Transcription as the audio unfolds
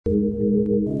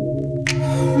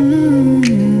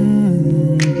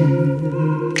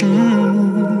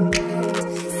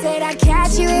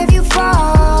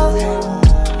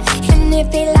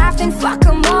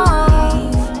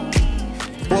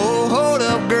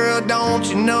don't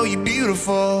you know you're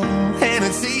beautiful? And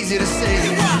it's easy to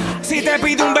say. Si te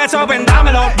pido un beso, ven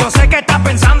dámelo. Yo sé que estás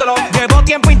pensándolo. Llevo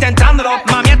tiempo intentándolo.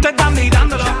 Mami, esto es dando y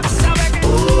dándolo.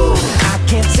 Ooh, I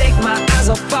can't take my eyes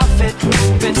off of it.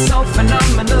 Moving so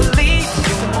phenomenally.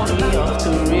 Off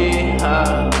to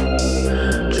rehab.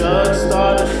 Drugs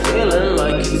started feeling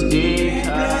like it's deep.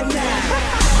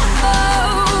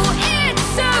 Oh, it's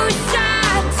so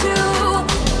sad to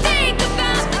think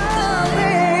about.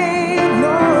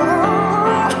 No,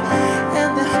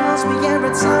 and it haunts me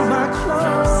every time I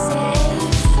close.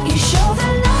 You show the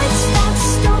lights that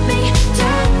stop me,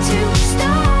 turn to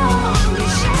stone. You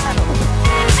shadow.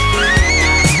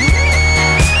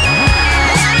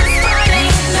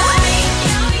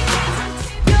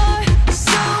 You're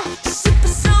so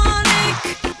supersonic.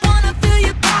 Wanna feel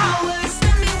your power.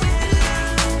 Send me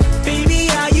with. Baby,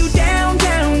 are you down,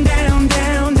 down, down,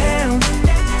 down, down?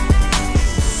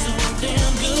 So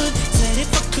damn good. Said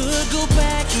if I could go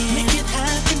back and make it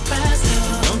happen faster,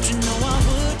 don't you know I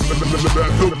would?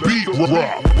 Let the beat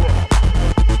rock.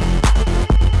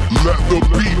 Let the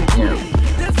beat rock.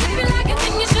 If you like a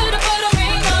thing, you should've put a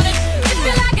ring on it. If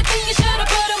you like a thing, you should've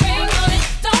put a ring on it.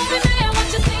 Don't be mad what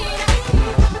you see.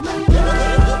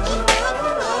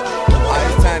 Alright,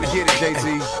 it's time to get it, JT.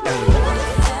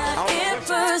 It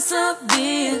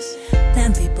perseveres. Then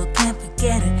people can't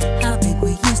forget it. How big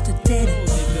we used to did it.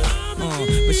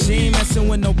 But she ain't messing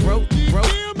with no broke.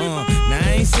 Now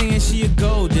I ain't saying she a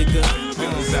gold digger.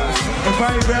 If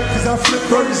I ain't rap cause I flip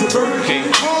burgers at Burger King,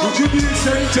 would you be the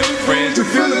same friends to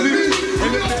feeling me?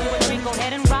 Go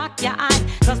ahead and rock your eyes,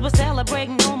 cause we're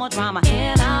celebrating no more drama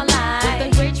in our lives. With a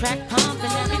great track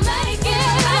pumping and Make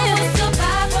it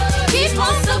survive. Keep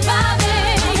on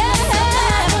surviving.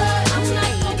 I'm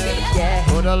not gonna be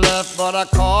Coulda left, but I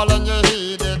call and you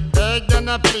heeded. Begged and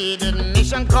I pleaded,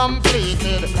 mission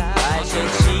completed. Why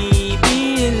should she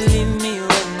believe me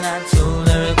when I told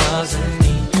her it wasn't me?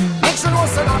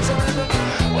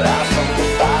 Well, I'm from the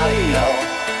barrio.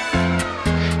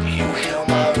 You hear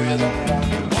my rhythm.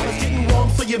 It's getting warm,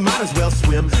 so you might as well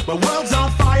swim. My world's on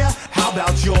fire, how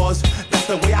about yours? That's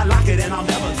the way I like it and I'll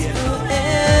never get it.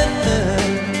 Forever,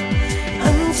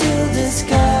 until the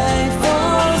sky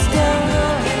falls down.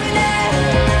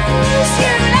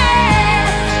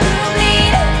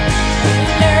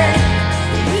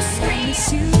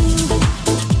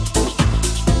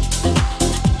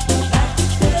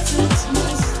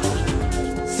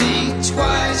 Think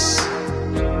twice.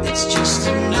 It's just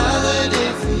another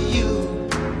day for you.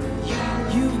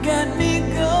 You've got me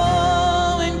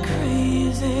going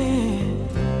crazy.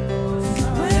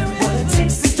 Well, it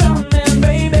takes the storm, man,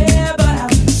 baby, but I'm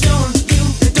showing you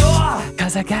the door.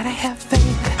 Cause I gotta have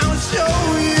faith. I'll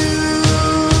show you.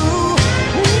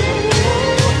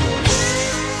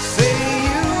 Say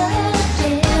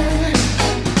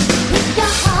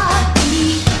your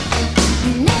heartbeat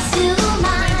next to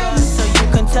mine. So you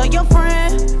can tell your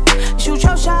friend, shoot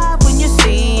your shot when you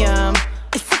see him.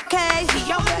 It's okay,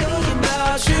 he already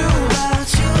about you, about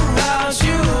you, about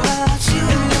you, about you.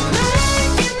 And you're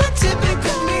making the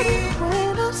typical me.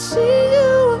 When I see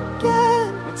you again,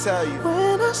 Let me tell you.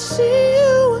 when I see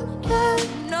you again.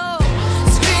 No.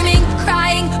 Screaming,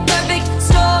 crying, perfect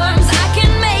storms. I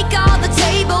can make all the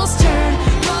tables turn.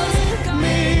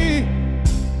 me,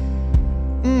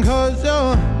 cause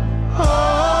you're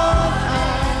all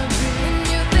And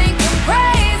you think I'm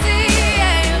crazy,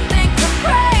 yeah, you think I'm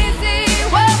crazy.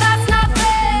 Well, that's not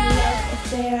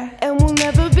fair. And we'll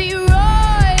never be royal.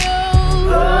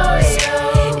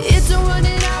 It's a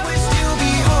running out. We'll still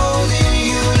be holding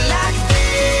you like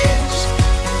this.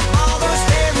 All those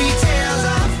fairy tales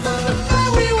are full of fun.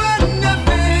 We were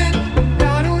nothing.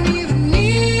 Now I don't even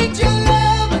need your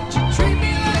love, but you treat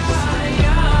me like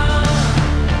fire.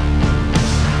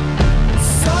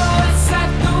 So it set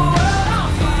the world on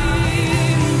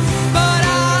fire. But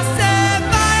I'll set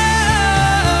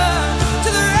fire to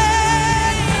the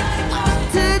rain,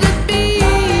 to the beat.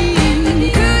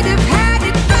 Could have had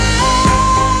it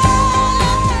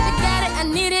I got it, I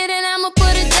need it, and I'ma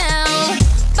put it down.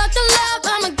 Fuck the love,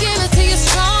 I'ma give it to you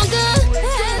stronger.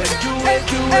 Let's do it,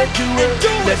 let's do it,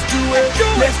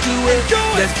 let's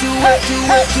do it, let's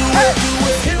do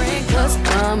it, do it. Cause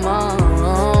come on,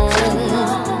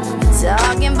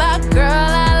 talking about girl,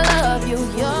 I love you,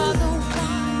 you're the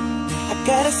one. I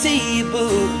gotta see you,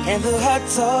 boo, and the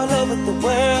hearts all over the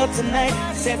world tonight.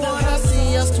 Said the heart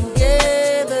see us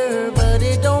together, but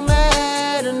it don't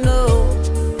matter, no.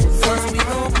 First we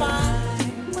gon'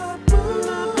 find my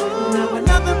boo. Now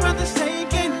another brother's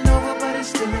taking over, but it's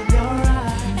still in your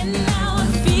eyes. And now I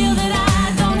feel that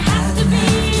I don't have to be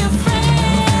afraid.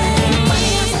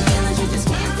 You just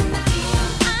can't deny.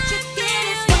 I get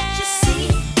it, what you see.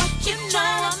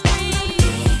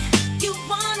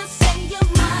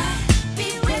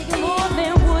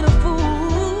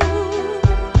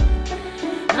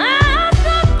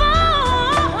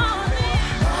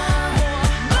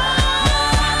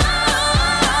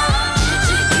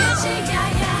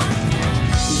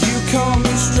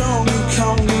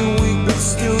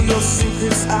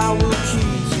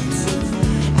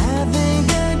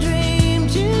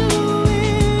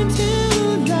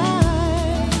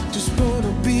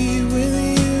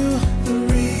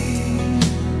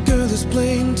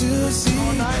 plain to see.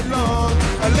 All night long,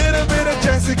 a little bit of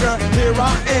Jessica, here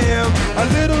I am. A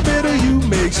little bit of you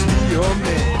makes me your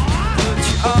man. Put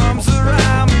your arms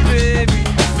around me, baby.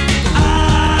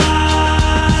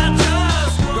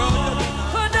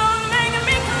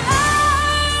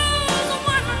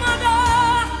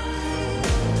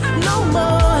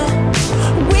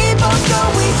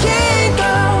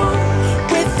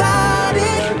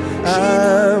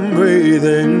 I'm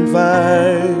breathing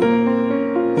fine.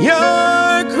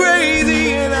 You're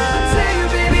crazy and I tell you,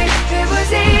 baby, it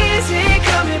was easy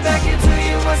coming back into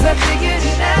you once I figured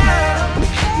it out.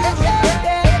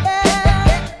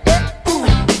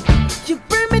 You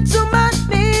bring me to my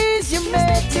knees, you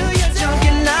made to your junk,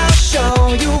 and I'll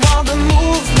show you all the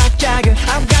moves like Jagger.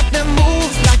 I've got the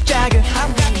moves like Jagger.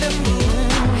 I've got the moves.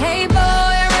 Hey boy,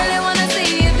 I really wanna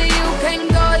see if you can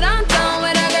go downtown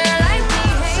with a girl like me.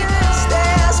 Hey boy,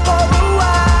 Stairs for a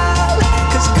while,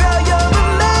 'cause girl, you're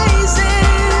amazing.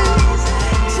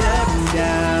 Check me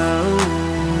down.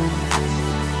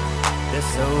 There's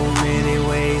so many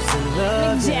ways to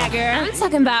love you. Jagger, I'm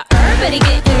talking about everybody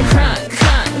getting crunk,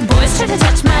 crunk. Boys try to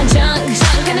touch my junk,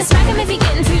 junk. Gonna smack him if he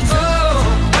getting too drunk.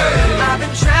 I've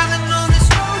been traveling on this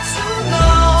road too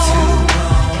long.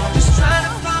 Just trying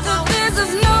to find out. This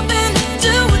has nothing to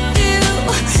do with you.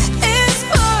 It's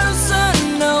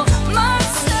personal,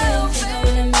 myself. I'm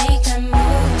gonna make a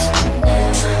move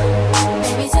now.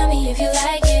 Baby, tell me if you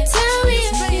like it. Tell me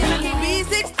if you like it.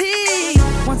 B16.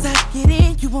 Once I get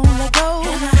in, you won't let go.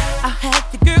 I'll have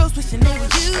the girls wishing they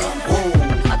were you.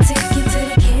 I'll take you to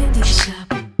the candy shop.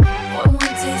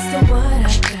 One taste of what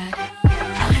I got.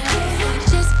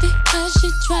 Just because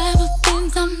you drive a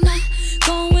Benz, I'm not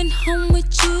going home with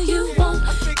you. You won't.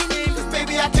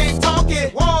 baby, I can't talk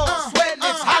it. Whoa, sweating,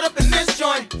 it's hot up in this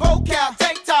joint. Vocal,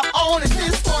 tank top on at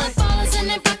this point. Ballers in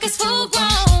their pockets full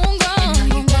grown, grown.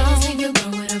 And all you girls think you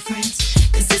grow with her friends.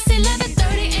 'Cause it's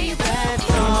 11:30 and you're bad.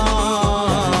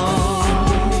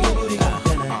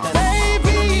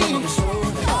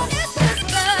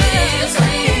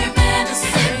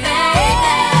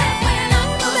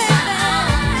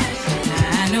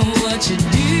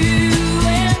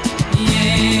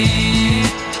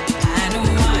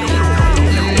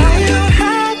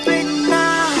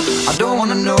 I don't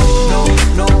wanna know,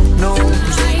 no.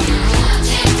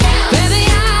 Baby,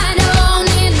 I don't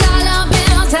need dollar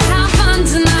bills to have fun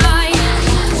tonight.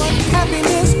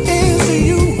 Happiness is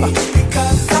you,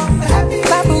 'cause I'm happy.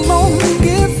 Clap along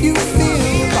if you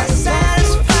feel like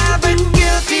satisfied but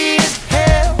guilty as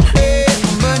hell.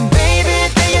 But baby,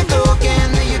 there you go again.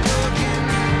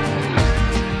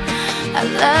 I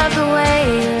love the way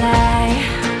you lie.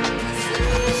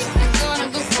 I'm gonna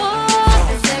go far,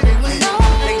 'cause everyone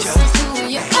knows who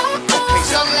you are.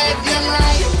 So live your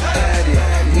life.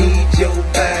 Need your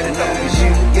body, long as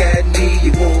you got me,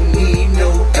 you won't need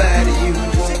nobody. You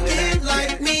won't Get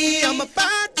like me, I'ma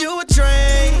buy you a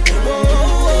drink.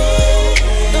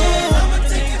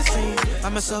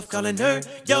 Find myself calling her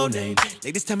your name.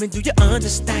 Ladies, tell me, do you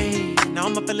understand? Now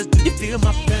my fellas, do you feel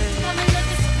my pain? Got me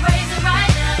looking so crazy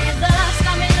right now. Your love's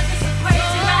got me looking so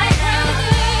crazy right now.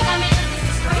 Got me looking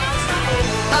so crazy right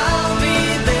now. I'll be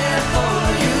there for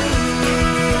you.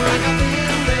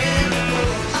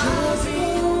 I'll do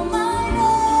my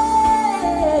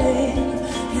name,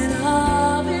 and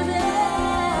I'll be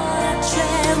there.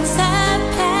 Trends have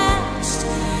passed.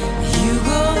 You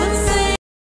go and say.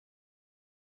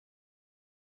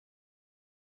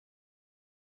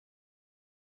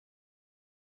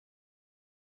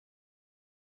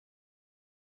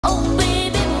 Oh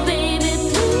baby, baby,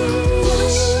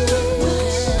 please.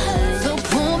 So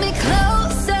pull me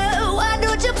closer. Why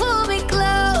don't you pull me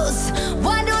close?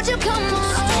 Why don't you come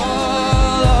on?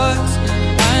 All odds,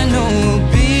 I know we'll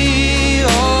be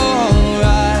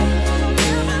alright.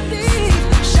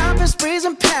 Shopping sprees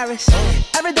in Paris.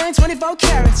 Everything 24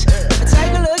 carats.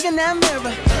 Take a look in that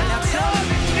mirror. Now tell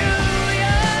me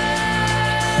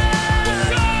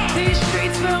These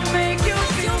streets will make you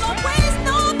You always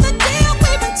know the deal.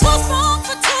 We've been too strong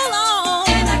for too long,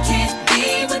 and I can't be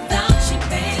without you,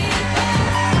 baby.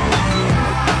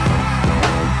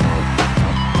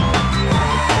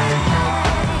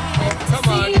 Come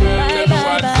on, girl, let me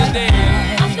watch the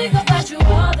dance. I think about you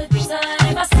all the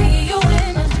time. I see you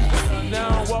in my dreams. Now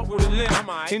I walk with a limp.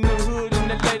 In the hood, and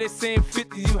the lady saying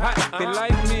 50, you hot. They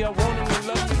like me, I want them to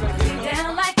love you like they know.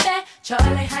 Down like that,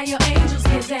 Charlie, how your angels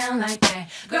get down like that.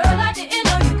 Girl, I didn't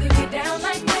know you could get down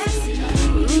like that.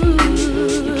 You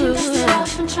can dust it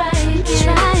off and try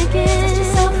again. Dust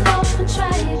yourself off and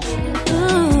try again.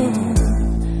 Ooh,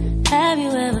 have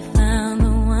you ever found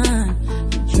the one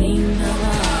you dreamed of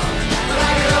all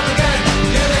night?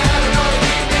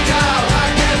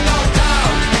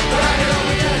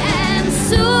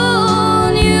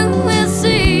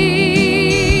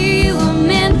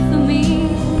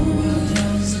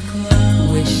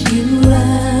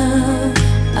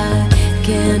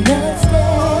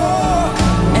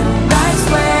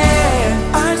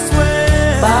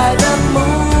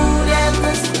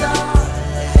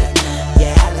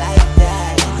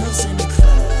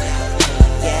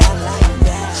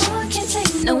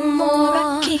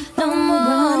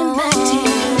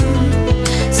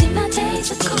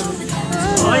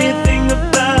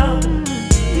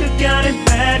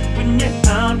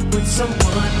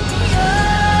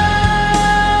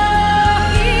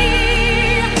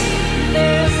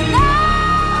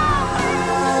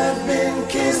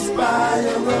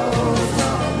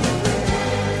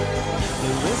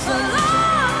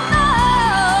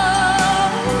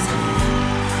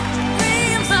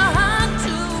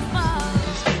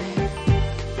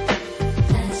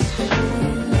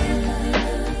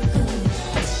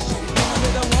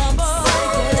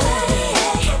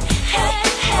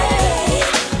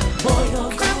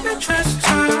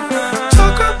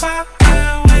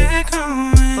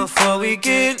 we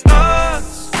get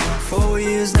lost. 4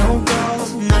 years, no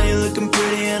calls. Now you're looking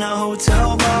pretty in a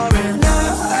hotel bar.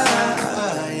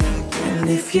 And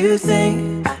if you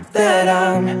think that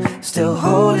I'm still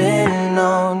holding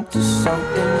on to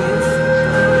something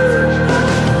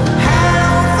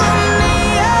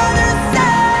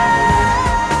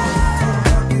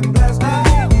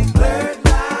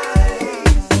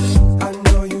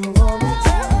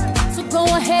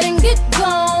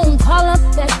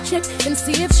you and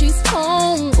see if she's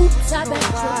home. Oops, I bet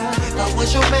you. I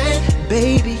was your man,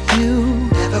 baby, you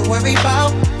never worry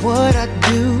about what I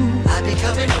do. I be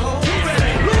coming home. You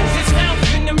better lose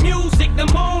yourself in the music the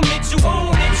moment you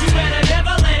own it. You better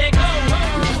never let it go.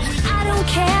 I don't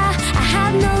care, I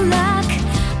have no luck.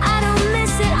 I don't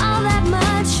miss it all that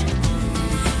much.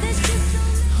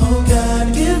 Oh God,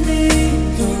 give me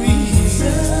the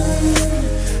reason.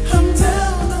 I'm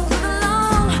down on the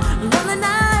long, lonely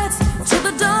nights till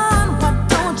the dawn. Why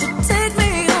don't you take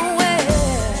me away?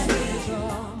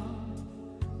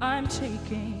 I'm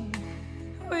taking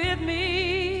with me.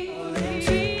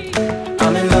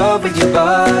 I'm in love with your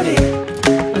body.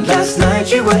 Last night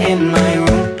you were in my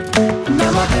room.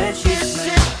 Now my bed sheets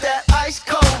Sip that ice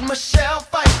cold Michelle,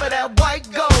 fight for that white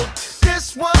gold.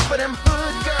 This one for them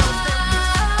hood girls.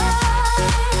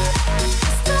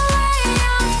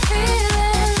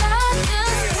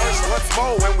 What's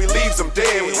more when we leave them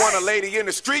dead? We want a lady in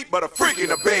the street, but a freak in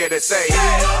the bed that say,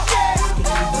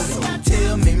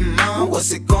 tell me, mom,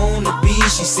 what's it gonna be?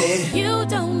 She said, you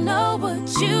don't know what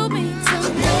you mean to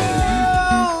me.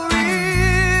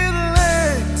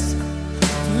 relax,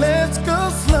 let's go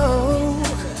slow.